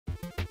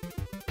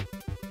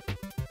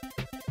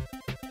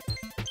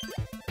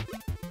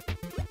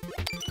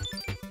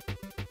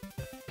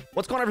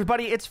What's going on,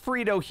 everybody? It's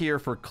Frito here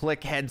for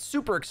Clickhead.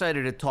 Super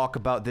excited to talk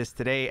about this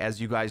today. As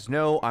you guys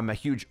know, I'm a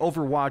huge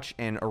Overwatch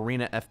and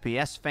Arena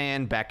FPS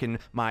fan back in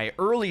my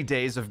early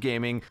days of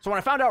gaming. So when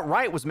I found out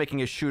Riot was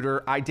making a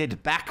shooter, I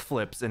did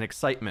backflips in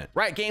excitement.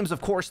 Riot Games, of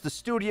course, the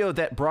studio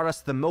that brought us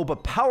the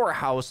MOBA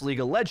powerhouse League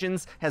of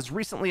Legends, has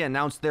recently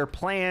announced their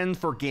plan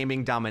for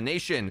gaming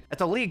domination. At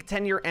the League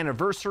 10-year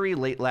anniversary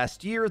late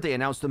last year, they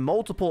announced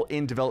multiple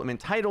in-development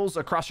titles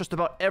across just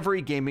about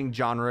every gaming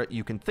genre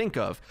you can think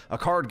of. A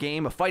card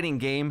game, a fighting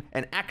game,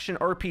 an action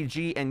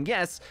RPG, and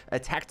yes, a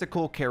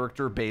tactical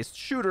character-based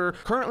shooter,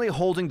 currently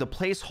holding the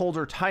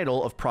placeholder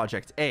title of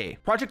Project A.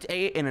 Project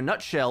A, in a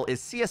nutshell,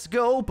 is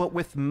CSGO, but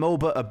with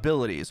MOBA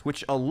abilities,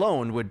 which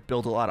alone would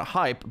build a lot of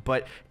hype,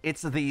 but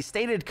it's the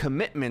stated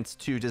commitments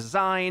to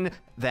design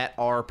that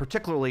are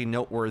particularly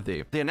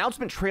noteworthy. The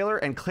announcement trailer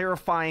and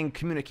clarifying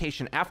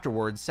communication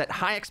afterwards set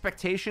high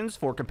expectations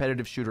for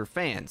competitive shooter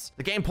fans.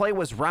 The gameplay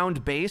was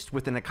round-based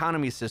with an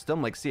economy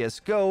system like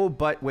CSGO,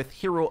 but with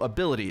hero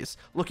abilities,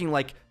 looking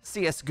like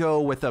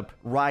CSGO with a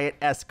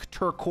Riot-esque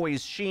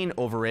turquoise sheen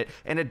over it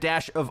and a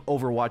dash of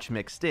Overwatch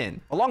mixed in.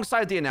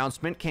 Alongside the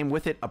announcement came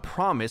with it a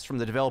promise from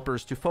the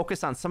developers to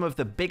focus on some of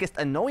the biggest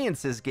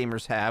annoyances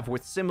gamers have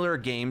with similar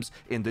games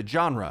in the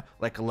genre,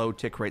 like low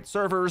tick rate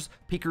servers,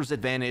 peeker's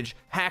advantage,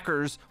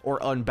 hackers, or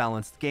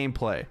unbalanced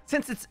gameplay.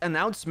 Since its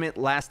announcement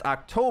last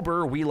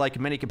October, we, like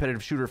many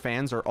competitive shooter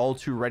fans, are all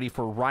too ready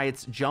for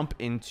Riot's jump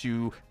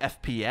into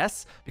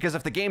FPS, because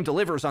if the game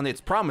delivers on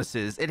its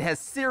promises, it has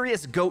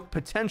serious GOAT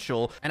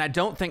potential, and I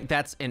don't think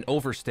that's an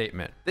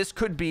overstatement. This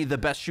could be the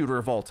best shooter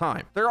of all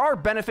time. There are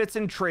benefits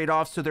and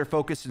trade-offs to their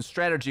focus and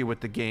strategy with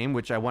the game,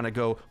 which I want to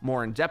go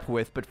more in depth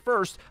with, but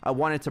first, I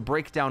wanted to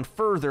break down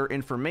further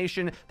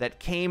information that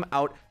came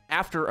out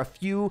after a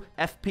few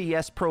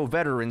FPS Pro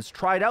veterans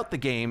tried out the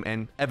game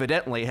and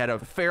evidently had a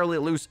fairly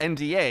loose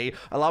NDA,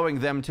 allowing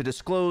them to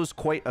disclose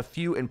quite a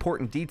few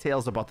important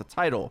details about the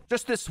title.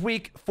 Just this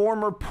week,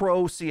 former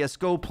pro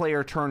CSGO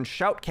player turned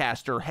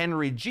shoutcaster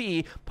Henry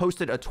G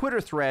posted a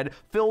Twitter thread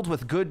filled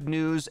with good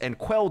news and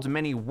quelled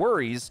many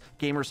worries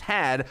gamers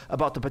had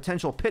about the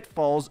potential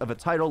pitfalls of a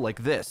title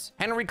like this.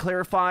 Henry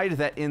clarified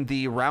that in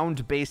the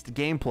round-based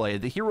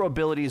gameplay, the hero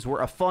abilities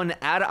were a fun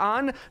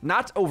add-on,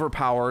 not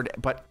overpowered,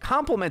 but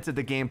complemented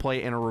the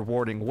gameplay in a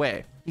rewarding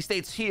way. He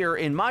states here,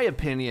 in my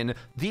opinion,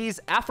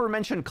 these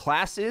aforementioned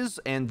classes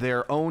and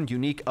their own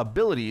unique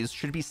abilities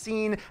should be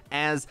seen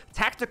as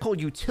tactical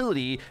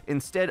utility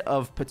instead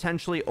of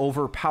potentially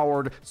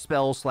overpowered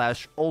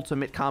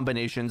spell/ultimate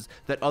combinations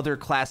that other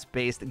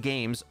class-based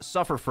games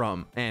suffer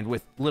from. And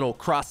with little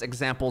cross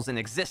examples in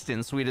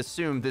existence, we'd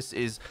assume this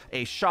is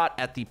a shot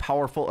at the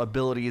powerful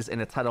abilities in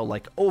a title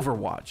like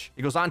Overwatch.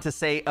 He goes on to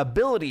say,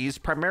 abilities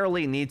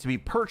primarily need to be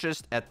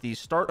purchased at the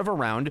start of a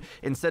round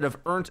instead of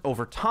earned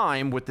over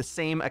time with the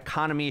same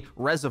economy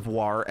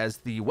reservoir as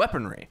the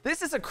weaponry.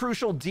 This is a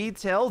crucial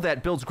detail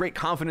that builds great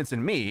confidence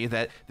in me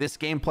that this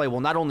gameplay will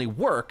not only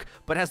work,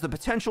 but has the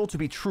potential to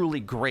be truly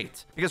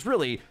great. Because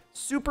really,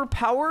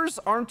 superpowers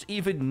aren't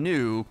even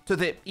new to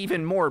the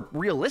even more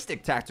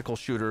realistic tactical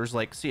shooters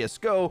like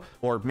CSGO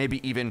or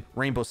maybe even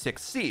Rainbow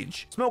Six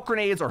Siege. Smoke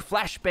grenades or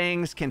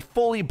flashbangs can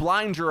fully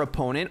blind your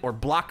opponent or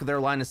block their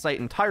line of sight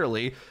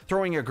entirely.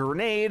 Throwing a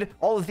grenade,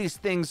 all of these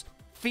things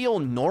feel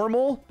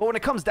normal, but when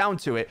it comes down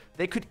to it,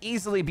 they could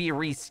easily be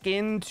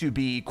reskinned to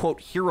be,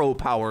 quote, hero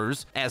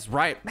powers, as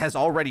Riot has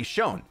already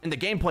shown. In the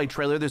gameplay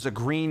trailer, there's a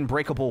green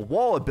breakable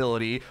wall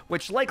ability,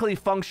 which likely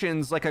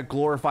functions like a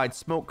glorified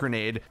smoke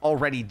grenade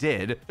already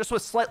did, just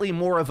with slightly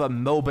more of a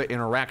MOBA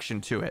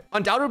interaction to it.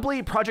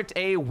 Undoubtedly, Project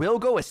A will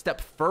go a step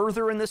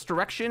further in this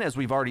direction, as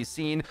we've already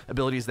seen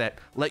abilities that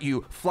let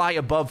you fly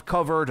above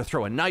cover to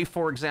throw a knife,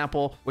 for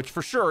example, which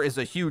for sure is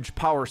a huge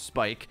power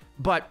spike.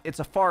 But it's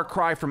a far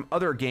cry from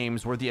other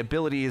games where the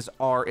abilities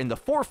are in the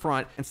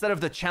forefront instead of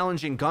the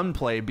challenging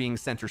gunplay being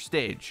center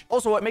stage.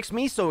 Also, what makes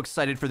me so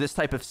excited for this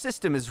type of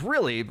system is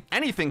really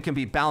anything can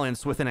be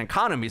balanced with an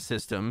economy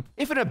system.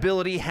 If an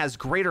ability has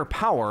greater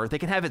power, they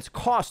can have its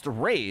cost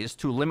raised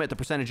to limit the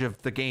percentage of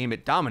the game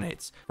it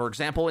dominates. For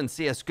example, in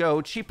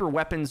CSGO, cheaper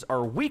weapons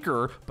are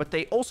weaker, but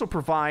they also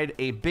provide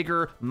a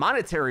bigger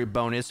monetary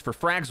bonus for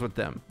frags with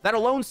them. That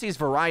alone sees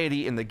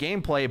variety in the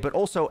gameplay, but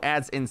also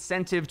adds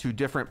incentive to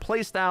different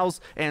playstyles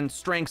and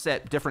strengths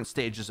at different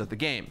stages of the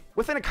game.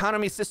 With an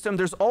economy system,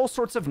 there's all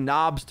sorts of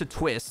knobs to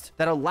twist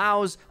that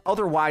allows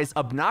otherwise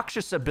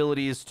obnoxious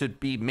abilities to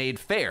be made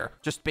fair,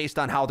 just based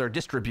on how they're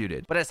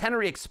distributed. But as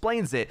Henry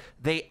explains it,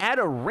 they add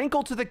a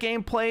wrinkle to the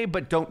gameplay,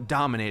 but don't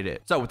dominate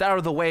it. So with that out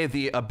of the way,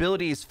 the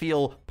abilities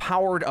feel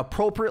powered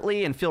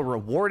appropriately and feel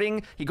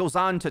rewarding. He goes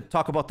on to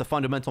talk about the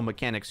fundamental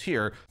mechanics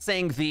here,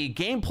 saying the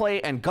gameplay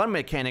and gun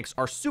mechanics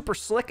are super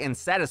slick and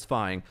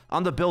satisfying.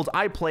 On the build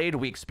I played,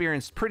 we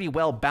experienced pretty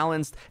well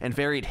balanced and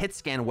varied hit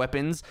scan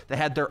weapons that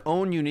had their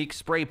own unique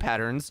spray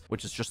patterns,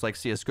 which is just like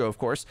CSGO, of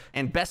course,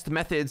 and best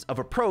methods of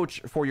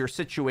approach for your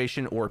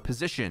situation or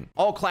position.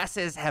 All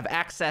classes have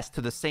access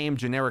to the same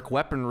generic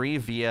weaponry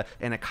via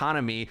an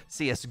economy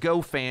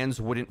CSGO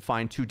fans wouldn't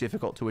find too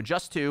difficult to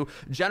adjust to.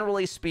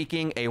 Generally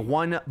speaking, a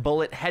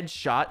one-bullet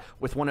headshot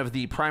with one of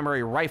the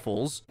primary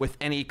rifles, with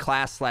any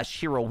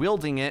class/hero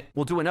wielding it,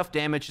 will do enough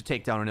damage to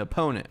take down an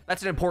opponent.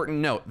 That's an important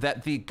note,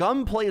 that the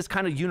gunplay is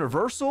kind of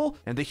universal,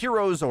 and the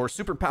heroes or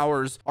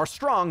superpowers are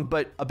strong,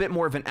 but a bit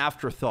more of an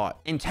afterthought,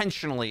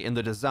 intentionally in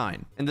the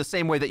design, in the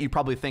same way that you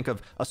probably think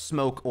of a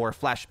smoke or a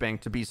flashbang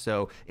to be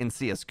so in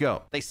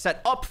CSGO. They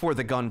set up for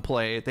the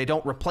gunplay, they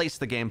don't replace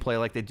the gameplay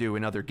like they do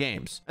in other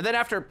games. And then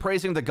after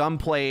praising the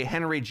gunplay,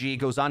 Henry G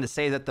goes on to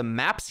say that the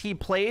maps he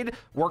played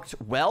worked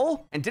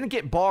well and didn't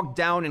get bogged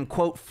down in,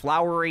 quote,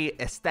 flowery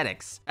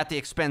aesthetics at the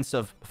expense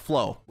of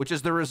flow, which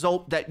is the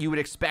result that you would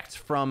expect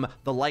from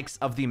the likes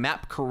of the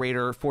map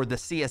curator for the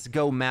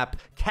CSGO map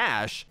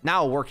Cash,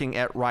 now working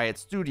at Riot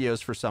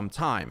Studios for some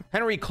time.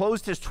 Henry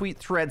closed his tweet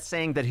thread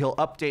saying that he'll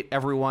update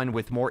everyone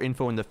with more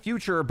info in the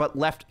future, but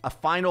left a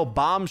final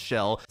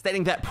bombshell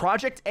stating that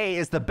Project A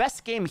is the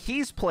best game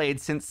he's played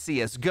since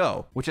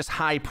CSGO, which is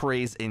high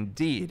praise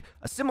indeed.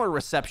 A similar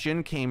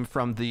reception came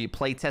from the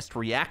playtest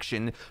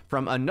reaction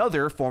from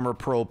another former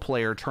pro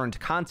player turned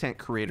content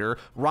creator,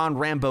 Ron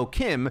Rambo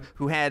Kim,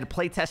 who had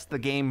playtested the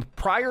game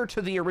prior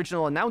to the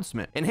original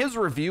announcement. In his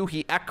review,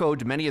 he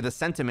echoed many of the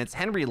sentiments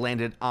Henry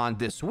landed on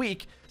this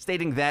week,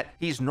 stating that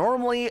he's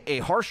normally a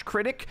harsh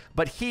critic,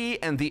 but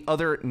he and the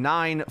other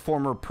 9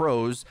 former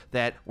pros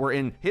that were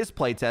in his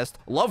playtest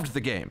loved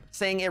the game,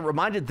 saying it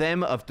reminded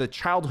them of the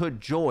childhood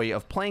joy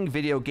of playing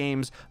video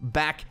games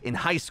back in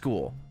high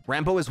school.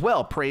 Rambo as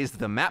well praised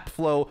the map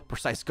flow,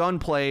 precise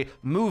gunplay,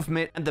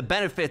 movement, and the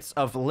benefits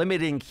of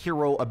limiting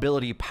hero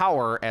ability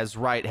power as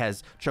Riot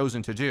has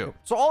chosen to do.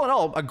 So all in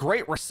all, a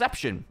great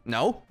reception.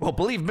 No? Well,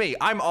 believe me,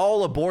 I'm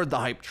all aboard the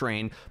hype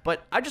train,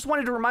 but I just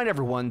wanted to remind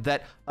everyone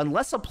that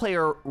unless a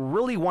player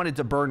really wanted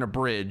to burn a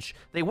bridge,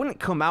 they wouldn't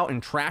come out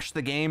and trash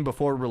the game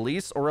before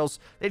release, or else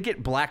they'd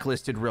get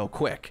blacklisted real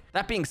quick.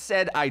 That being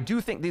said, I do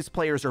think these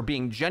players are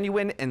being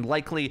genuine, and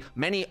likely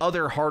many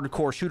other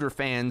hardcore shooter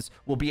fans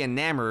will be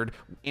enamored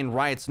in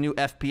Riot's new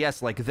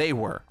FPS like they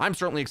were. I'm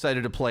certainly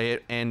excited to play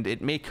it, and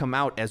it may come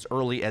out as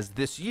early as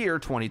this year,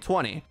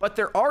 2020. But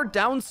there are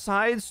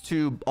downsides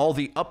to all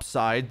the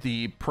upside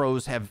the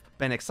pros have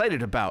been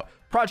excited about.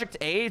 Project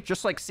A,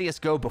 just like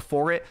CSGO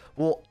before it,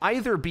 will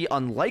either be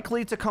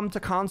unlikely to come to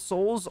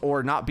consoles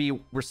or not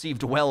be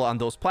received well on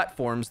those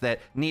platforms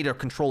that need a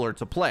controller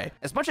to play.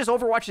 As much as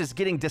Overwatch is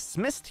getting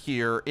dismissed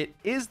here, it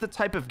is the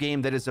type of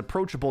game that is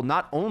approachable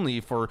not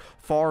only for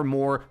far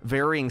more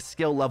varying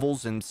skill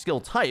levels and skill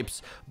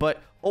types,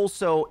 but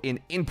also in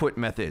input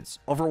methods.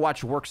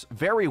 Overwatch works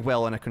very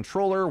well in a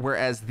controller,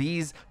 whereas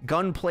these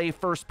gunplay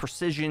first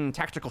precision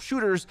tactical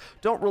shooters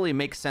don't really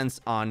make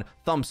sense on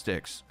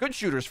thumbsticks. Good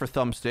shooters for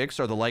thumbsticks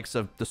are the likes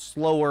of the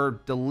slower,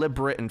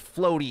 deliberate, and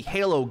floaty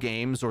Halo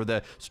games, or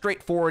the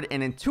straightforward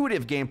and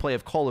intuitive gameplay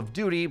of Call of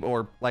Duty,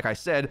 or, like I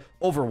said,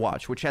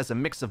 Overwatch, which has a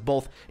mix of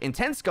both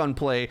intense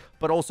gunplay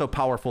but also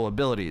powerful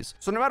abilities.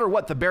 So no matter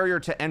what, the barrier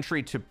to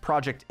entry to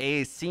Project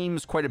A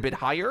seems quite a bit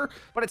higher,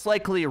 but it's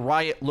likely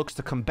Riot looks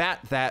to combat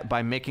that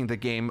by making the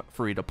game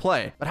free to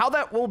play. But how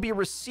that will be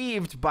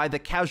received by the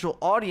casual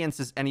audience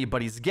is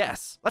anybody's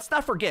guess. Let's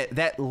not forget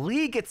that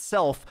League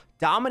itself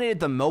dominated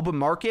the MOBA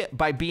market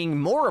by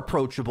being more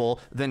approachable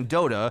than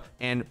Dota,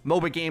 and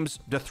MOBA games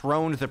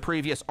dethroned the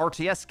previous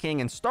RTS king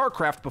and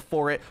StarCraft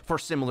before it for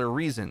similar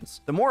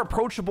reasons. The more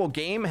approachable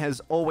game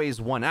has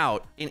always won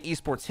out in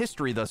esports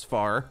history thus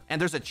far,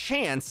 and there's a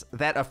chance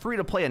that a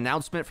free-to-play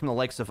announcement from the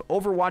likes of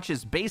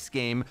Overwatch's base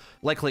game,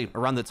 likely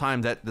around the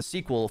time that the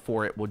sequel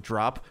for it would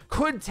drop,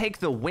 could take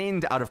the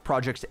wind out of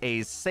Project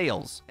A's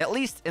sails, at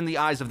least in the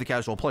eyes of the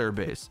casual player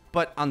base.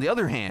 But on the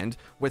other hand,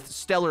 with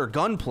stellar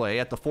gunplay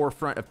at the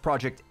forefront of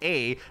Project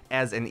A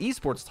as an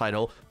esports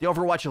title, the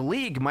Overwatch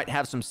League might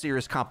have some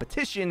serious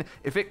competition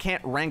if it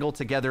can't wrangle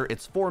together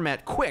its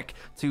format quick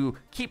to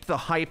keep the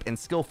hype and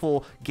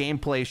skillful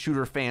gameplay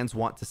shooter fans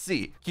want to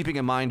see. Keeping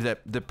in mind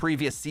that the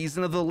previous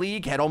season of the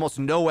League had almost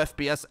no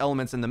FPS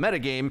elements in the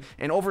metagame,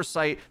 an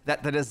oversight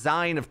that the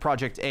design of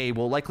Project A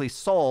will likely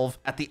solve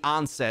at the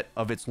onset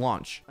of its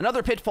launch.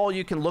 Another pitfall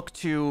you can look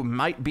to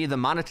might be the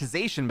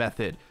monetization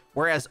method.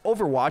 Whereas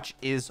Overwatch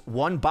is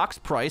one box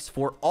price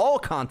for all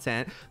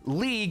content,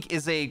 League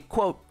is a,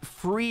 quote,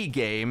 free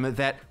game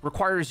that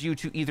requires you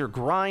to either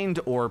grind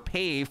or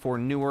pay for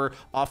newer,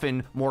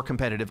 often more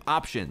competitive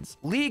options.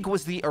 League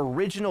was the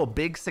original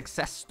big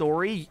success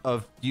story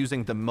of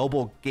using the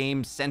mobile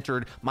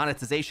game-centered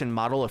monetization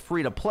model of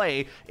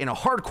free-to-play in a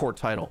hardcore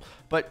title,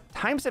 but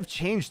times have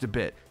changed a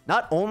bit.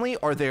 Not only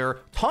are there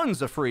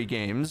tons of free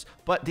games,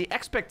 but the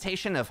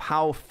expectation of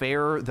how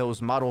fair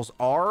those models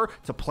are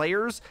to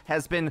players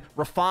has been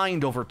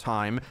refined over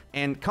time,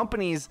 and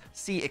companies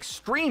see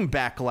extreme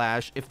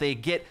backlash if they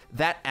get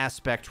that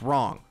aspect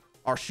wrong.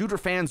 Are shooter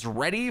fans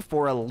ready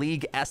for a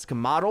League-esque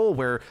model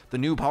where the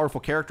new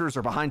powerful characters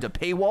are behind a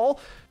paywall?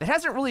 It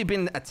hasn't really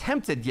been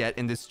attempted yet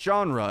in this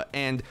genre,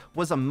 and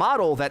was a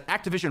model that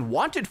Activision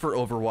wanted for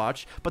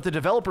Overwatch, but the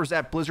developers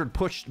at Blizzard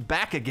pushed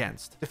back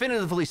against,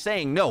 definitively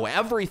saying, no,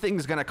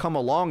 everything's gonna come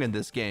along in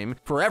this game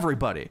for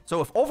everybody. So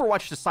if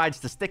Overwatch decides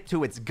to stick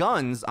to its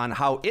guns on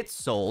how it's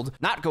sold,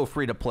 not go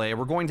free to play,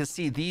 we're going to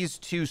see these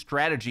two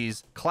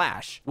strategies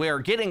clash, where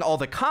getting all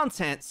the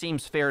content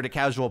seems fair to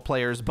casual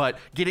players, but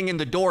getting in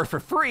the door for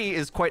free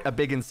is quite a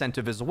big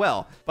incentive as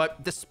well.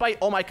 But despite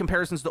all my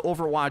comparisons to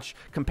Overwatch,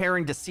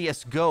 comparing to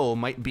CSGO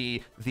might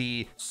be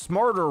the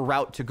smarter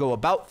route to go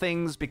about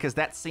things, because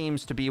that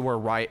seems to be where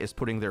Riot is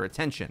putting their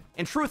attention.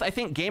 In truth, I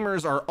think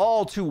gamers are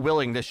all too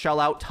willing to shell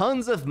out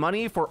tons of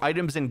money for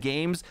items in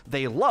games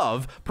they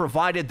love,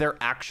 provided they're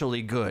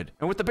actually good.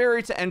 And with the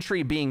barrier to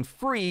entry being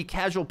free,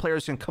 casual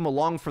players can come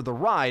along for the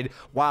ride,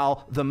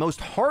 while the most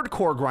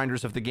hardcore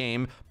grinders of the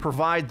game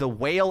provide the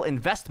whale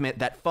investment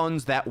that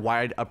funds that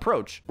wide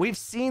approach. We've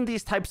seen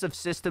these types of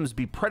systems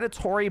be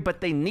predatory,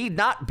 but they need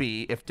not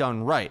be if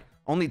done right.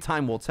 Only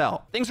time will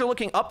tell. Things are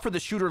looking up for the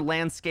shooter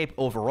landscape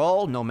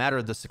overall, no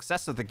matter the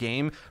success of the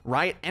game.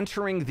 Riot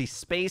entering the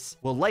space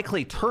will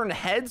likely turn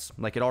heads,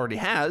 like it already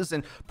has,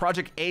 and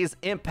Project A's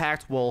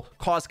impact will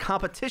cause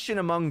competition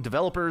among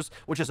developers,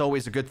 which is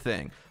always a good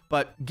thing.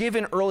 But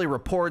given early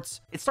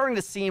reports, it's starting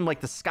to seem like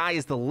the sky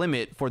is the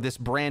limit for this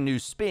brand new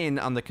spin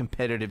on the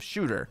competitive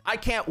shooter. I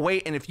can't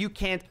wait, and if you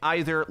can't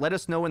either, let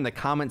us know in the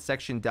comment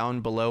section down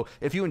below.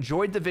 If you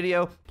enjoyed the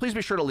video, please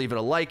be sure to leave it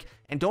a like,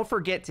 and don't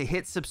forget to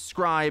hit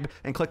subscribe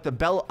and click the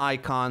bell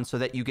icon so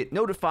that you get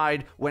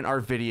notified when our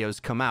videos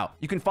come out.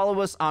 You can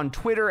follow us on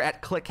Twitter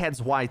at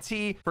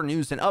ClickheadsYT for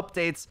news and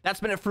updates.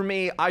 That's been it for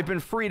me. I've been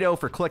Frito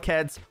for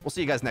ClickHeads. We'll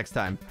see you guys next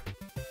time.